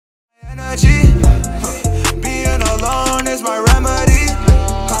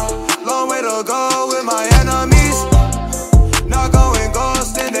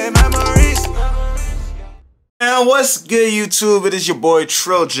What's good, YouTube? It is your boy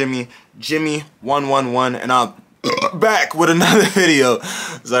Trill Jimmy, Jimi111, and I'm back with another video.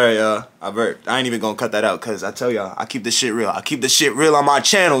 Sorry, I burped. I ain't even gonna cut that out because I tell y'all, I keep this shit real. I keep this shit real on my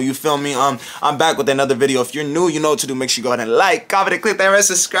channel. You feel me? I'm back with another video. If you're new, you know what to do. Make sure you go ahead and like, comment, and click that red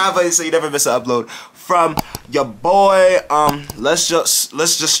subscribe button so you never miss an upload from your boy. Let's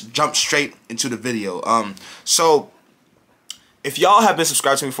just jump straight into the video. So if y'all have been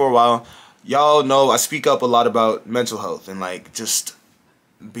subscribed to me for a while, y'all know I speak up a lot about mental health and like just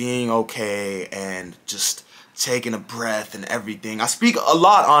being okay and just taking a breath and everything. I speak a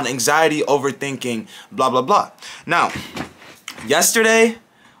lot on anxiety, overthinking, blah blah blah. Now, yesterday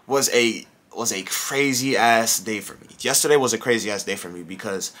was a crazy ass day for me. Yesterday was a crazy ass day for me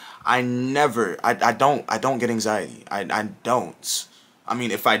because I don't get anxiety. I don't. I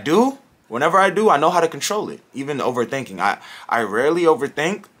mean, if I do, whenever I do, I know how to control it. Even overthinking. I rarely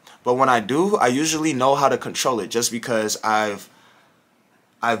overthink, but when I do, I usually know how to control it just because I've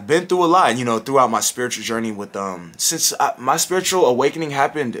been through a lot, you know, throughout my spiritual journey with since my spiritual awakening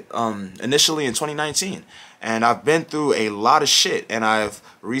happened initially in 2019, and I've been through a lot of shit, and I've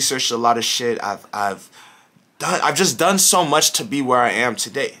researched a lot of shit. I've just done so much to be where I am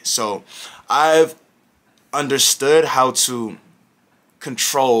today. So I've understood how to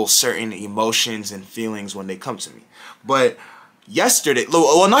control certain emotions and feelings when they come to me. But yesterday,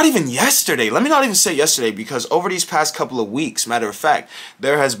 well, not even yesterday, let me not even say yesterday, because over these past couple of weeks, matter of fact,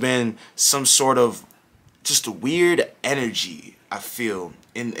 there has been some sort of just a weird energy I feel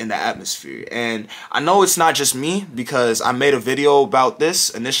in the atmosphere. And I know it's not just me, because I made a video about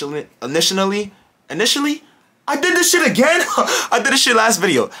this initially. I did this shit again. I did this shit last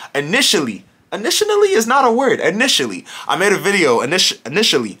video. Initially is not a word. Initially, I made a video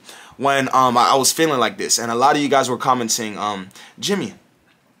initially when I was feeling like this, and a lot of you guys were commenting, Jimmy,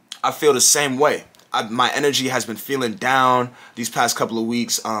 I feel the same way. My energy has been feeling down these past couple of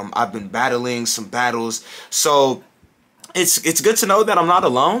weeks. I've been battling some battles, so it's good to know that I'm not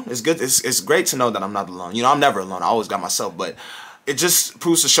alone. It's great to know that I'm not alone. You know, I'm never alone. I always got myself, but it just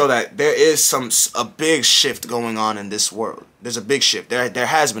proves to show that there is a big shift going on in this world. There's a big shift. There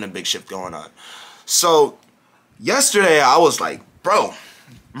has been a big shift going on. So yesterday I was like, bro,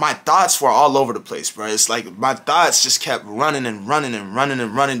 my thoughts were all over the place, bro. It's like my thoughts just kept running and running and running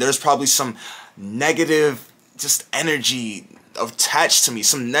and running. There's probably some negative just energy attached to me,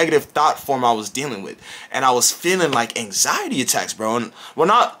 some negative thought form I was dealing with, and I was feeling like anxiety attacks, bro. And well,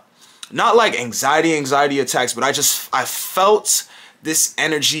 not like anxiety attacks, but I felt this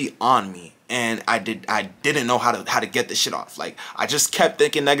energy on me, and I didn't know how to get this shit off. Like, I just kept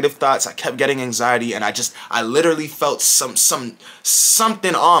thinking negative thoughts. I kept getting anxiety, and I literally felt something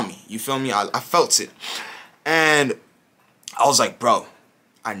on me. You feel me? I felt it, and I was like, bro,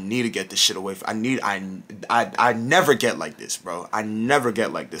 I need to get this shit away. I never get like this, bro. I never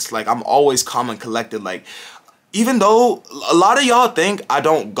get like this. Like, I'm always calm and collected. Like, even though a lot of y'all think I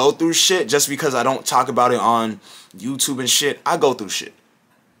don't go through shit just because I don't talk about it on YouTube and shit, I go through shit.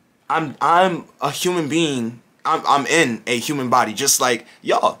 I'm a human being. I'm in a human body, just like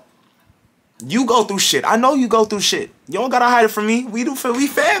y'all. You go through shit. I know you go through shit. You don't gotta hide it from me. We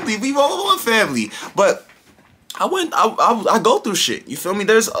family. We all one family. But I go through shit. You feel me?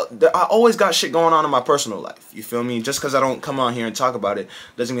 I always got shit going on in my personal life. You feel me? Just because I don't come on here and talk about it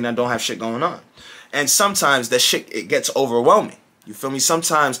doesn't mean I don't have shit going on. And sometimes that shit, it gets overwhelming. You feel me?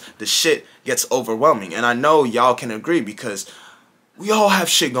 Sometimes the shit gets overwhelming. And I know y'all can agree because we all have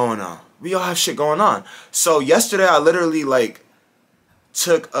shit going on. We all have shit going on. So yesterday I literally like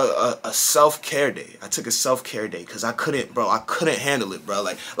took a self-care day. I took a self-care day because I couldn't handle it, bro.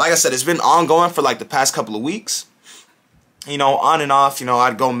 Like I said, it's been ongoing for like the past couple of weeks. You know, on and off. You know,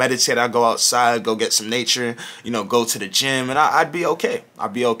 I'd go meditate, I'd go outside, go get some nature, you know, go to the gym, and I'd be okay.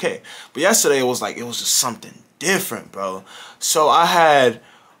 I'd be okay. But yesterday it was just something different, bro. So I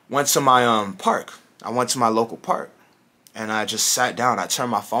went to my park. I went to my local park, and I just sat down. I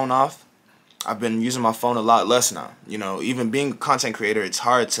turned my phone off. I've been using my phone a lot less now. You know, even being a content creator, it's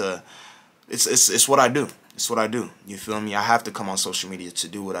hard to. It's what I do. It's what I do. You feel me? I have to come on social media to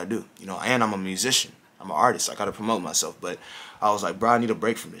do what I do. You know, and I'm a musician. I'm an artist. I gotta promote myself. But I was like, bro, I need a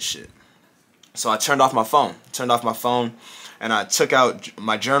break from this shit. So I turned off my phone. And I took out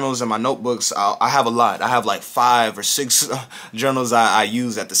my journals and my notebooks. I have a lot. I have like 5 or 6 journals I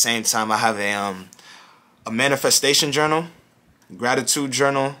use at the same time. I have a manifestation journal, gratitude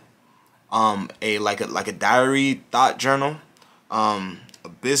journal, like a diary thought journal, a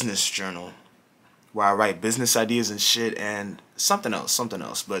business journal where I write business ideas and shit, and something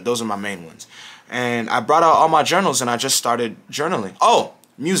else. But those are my main ones. And I brought out all my journals and I just started journaling. Oh,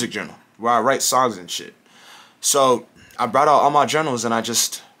 music journal, where I write songs and shit. So I brought out all my journals and I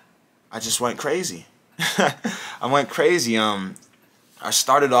just went crazy. I went crazy. I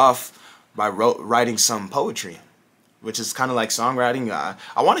started off by writing some poetry, which is kind of like songwriting.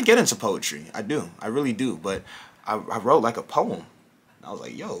 I want to get into poetry. I do. I really do. But I wrote like a poem. I was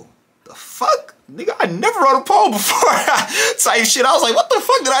like, yo, the fuck? Nigga, I never wrote a poem before. Type shit. I was like, what the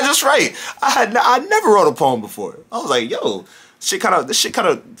fuck did I just write? I never wrote a poem before. I was like, yo, this shit kind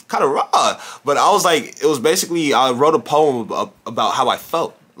of raw. But I was like, it was basically, I wrote a poem about how I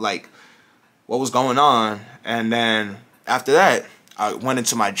felt, like what was going on. And then after that, I went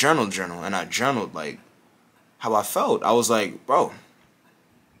into my journal and I journaled like how I felt. I was like, bro,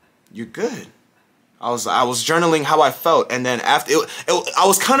 you're good. I was journaling how I felt, and then after I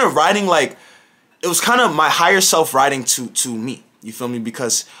was kind of writing like, it was kind of my higher self writing to me. You feel me?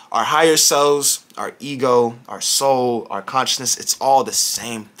 Because our higher selves, our ego, our soul, our consciousness, it's all the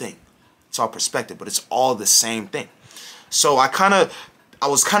same thing. It's all perspective, but it's all the same thing. So I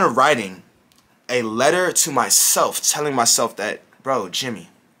was kind of writing a letter to myself, telling myself that, bro, Jimmy,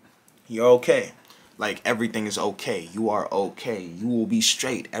 you're okay. Like, everything is okay. You are okay. You will be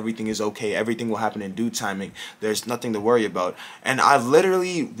straight. Everything is okay. Everything will happen in due timing. There's nothing to worry about. And I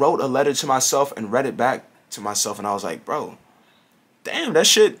literally wrote a letter to myself and read it back to myself. And I was like, bro, damn, that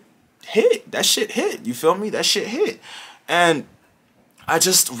shit hit. That shit hit. You feel me? That shit hit. And I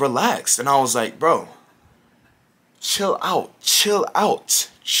just relaxed. And I was like, bro, chill out. Chill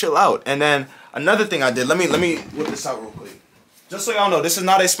out. Chill out. And then another thing I did. Let me whip this out real quick. Just so y'all know, this is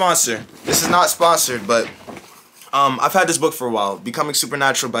not a sponsor. This is not sponsored, but I've had this book for a while, Becoming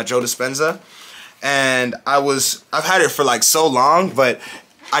Supernatural by Joe Dispenza. And I've had it for like so long, but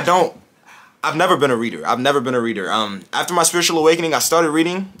I've never been a reader. After my spiritual awakening, I started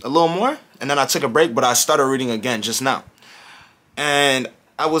reading a little more, and then I took a break, but I started reading again just now. And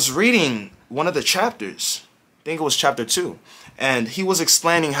I was reading one of the chapters, I think it was chapter 2, and he was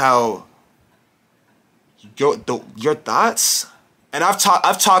explaining how your thoughts, and I've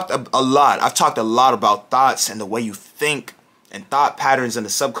talked a lot. I've talked a lot about thoughts and the way you think and thought patterns in the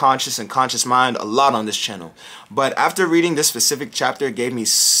subconscious and conscious mind a lot on this channel. But after reading this specific chapter, it gave me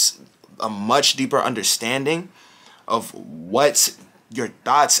a much deeper understanding of what your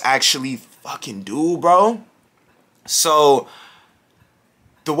thoughts actually fucking do, bro. So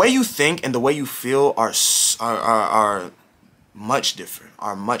the way you think and the way you feel are much different,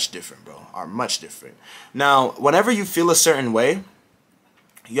 bro, are much different. Now, whenever you feel a certain way,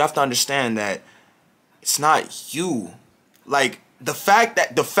 you have to understand that it's not you. Like, the fact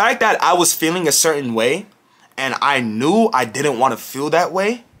that I was feeling a certain way and I knew I didn't want to feel that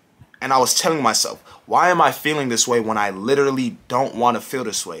way, and I was telling myself, why am I feeling this way when I literally don't want to feel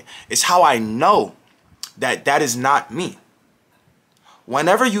this way? It's how I know that that is not me.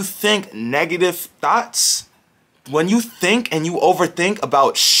 Whenever you think negative thoughts, when you think and you overthink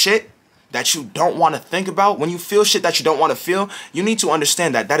about shit that you don't want to think about, when you feel shit that you don't want to feel, you need to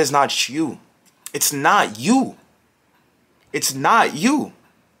understand that that is not you. It's not you. It's not you.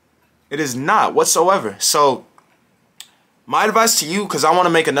 It is not whatsoever. So my advice to you, because I want to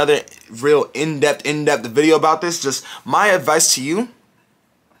make another real in-depth video about this, just my advice to you,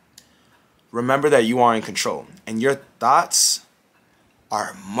 remember that you are in control. And your thoughts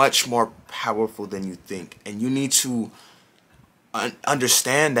are much more powerful than you think. And you need to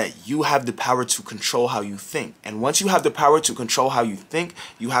understand that you have the power to control how you think. And once you have the power to control how you think,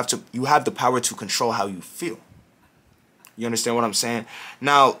 you have the power to control how you feel. You understand what I'm saying?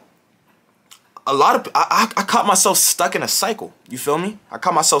 Now, a lot of I caught myself stuck in a cycle. You feel me? I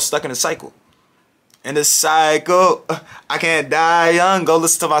caught myself stuck in a cycle. In the cycle, I can't die young. Go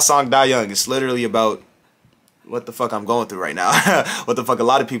listen to my song Die Young. It's literally about what the fuck I'm going through right now. What the fuck a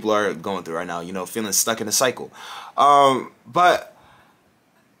lot of people are going through right now, you know, feeling stuck in a cycle. But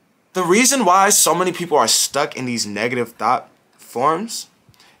the reason why so many people are stuck in these negative thought forms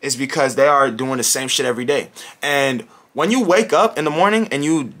is because they are doing the same shit every day. And when you wake up in the morning and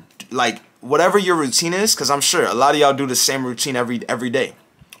you, like, whatever your routine is, because I'm sure a lot of y'all do the same routine every day.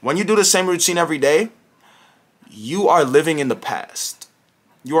 When you do the same routine every day, you are living in the past.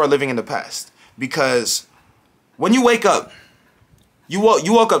 You are living in the past. Because when you wake up, you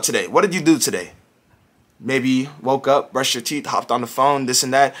woke up today. What did you do today? Maybe woke up, brushed your teeth, hopped on the phone, this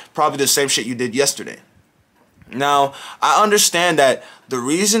and that. Probably the same shit you did yesterday. Now, I understand that the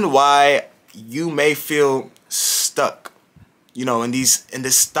reason why you may feel stuck, you know, in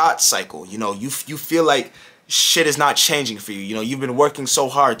this thought cycle, you know, you feel like shit is not changing for you. You know, you've been working so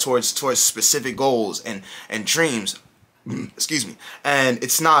hard towards specific goals and dreams, excuse me, and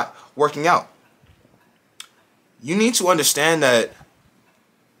it's not working out. You need to understand that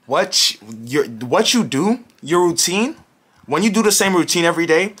what you do your routine, when you do the same routine every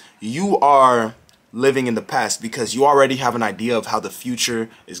day, you are living in the past because you already have an idea of how the future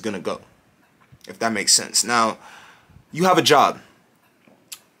is gonna go. If that makes sense. Now, you have a job.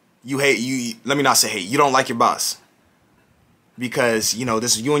 Let me not say hate. You don't like your boss. Because, you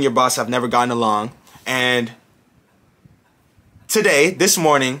and your boss have never gotten along. And today, this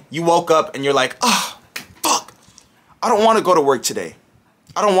morning, you woke up and you're like, oh, fuck. I don't want to go to work today.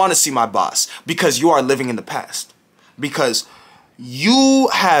 I don't want to see my boss. Because you are living in the past. Because you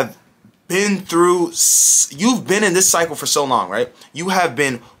have you've been in this cycle for so long, right? You have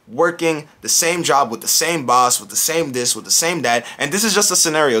been working the same job with the same boss, with the same this, with the same that. And this is just a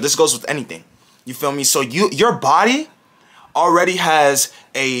scenario. This goes with anything. You feel me? So your body already has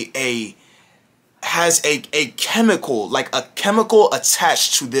a chemical, like a chemical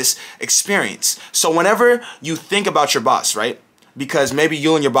attached to this experience. So whenever you think about your boss, right? Because maybe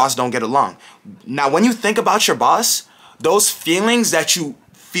you and your boss don't get along. Now, when you think about your boss, those feelings that you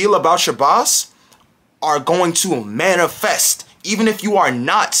feel about your boss are going to manifest, even if you are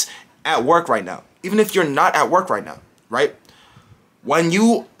not at work right now. Even if you're not at work right now, right? When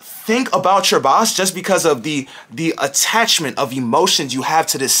you think about your boss, just because of the attachment of emotions you have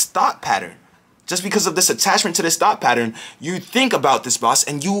to this thought pattern, just because of this attachment to this thought pattern, you think about this boss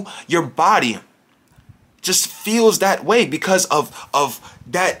and your body just feels that way because of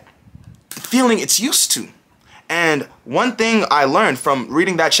that feeling it's used to. And one thing I learned from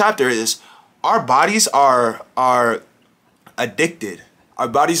reading that chapter is our bodies are addicted. Our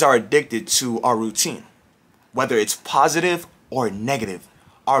bodies are addicted to our routine. Whether it's positive or negative,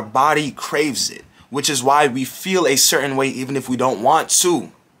 our body craves it, which is why we feel a certain way even if we don't want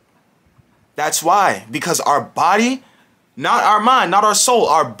to. That's why, because our body, not our mind, not our soul,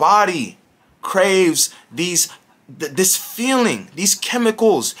 our body craves this feeling, these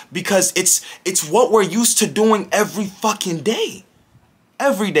chemicals, because it's what we're used to doing every fucking day.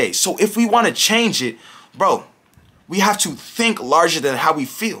 Every day. So if we want to change it, bro, we have to think larger than how we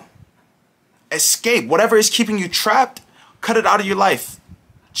feel. Escape. Whatever is keeping you trapped, cut it out of your life.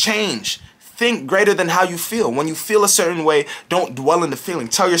 Change. Think greater than how you feel. When you feel a certain way, don't dwell in the feeling.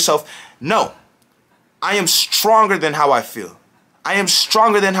 Tell yourself, no, I am stronger than how I feel. I am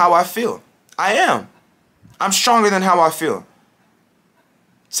stronger than how I feel. I am. I'm stronger than how I feel.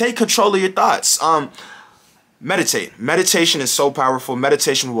 Take control of your thoughts. Meditate. Meditation is so powerful.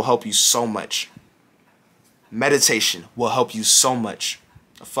 Meditation will help you so much. Meditation will help you so much.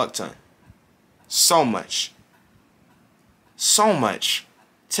 A fuck ton. So much. So much.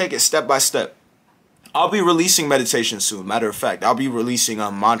 Take it step by step. I'll be releasing meditation soon. Matter of fact, I'll be releasing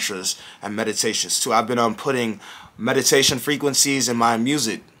mantras and meditations too. I've been putting meditation frequencies in my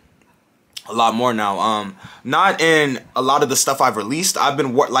music a lot more now. Not in a lot of the stuff I've released. I've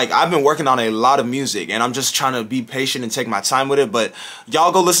been working on a lot of music, and I'm just trying to be patient and take my time with it. But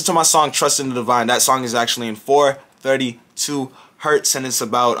y'all go listen to my song Trust in the Divine. That song is actually in 432 hertz, and it's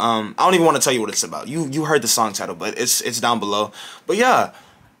about I don't even want to tell you what it's about. You heard the song title, but it's down below. But yeah,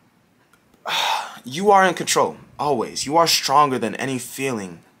 you are in control always. You are stronger than any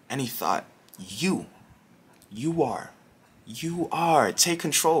feeling, any thought. You are. Take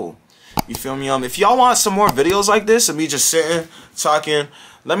control. You feel me? If y'all want some more videos like this of me just sitting, talking,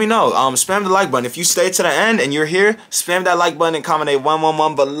 let me know. Spam the like button. If you stay to the end and you're here, spam that like button and comment a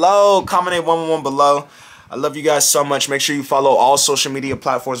 111 below. Comment a 111 below. I love you guys so much. Make sure you follow all social media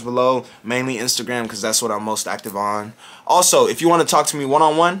platforms below, mainly Instagram, because that's what I'm most active on. Also, if you want to talk to me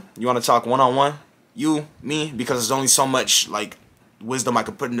one-on-one, you want to talk one-on-one, you, me, because there's only so much like wisdom I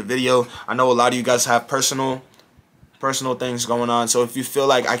could put in the video. I know a lot of you guys have personal things going on, so if you feel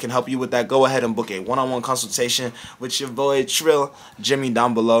like I can help you with that, go ahead and book a one-on-one consultation with your boy Trill, Jimmy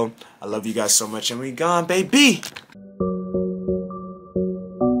down below. I love you guys so much, and we gone, baby.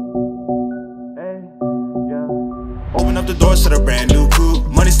 Open up the doors to the brand new coupe.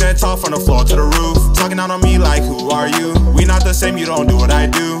 Money stand tall from the floor to the roof. Talking out on me like, who are you? We not the same, you don't do what I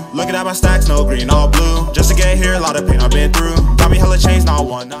do. Looking at my stacks, no green, all blue. Just to get here, a lot of pain I've been through. Got me hella chains, not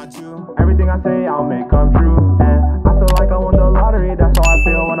one, not two. Everything I say, I'll make come true. And I feel like I won the lottery, that's how I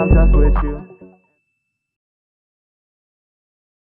feel when I'm just with you.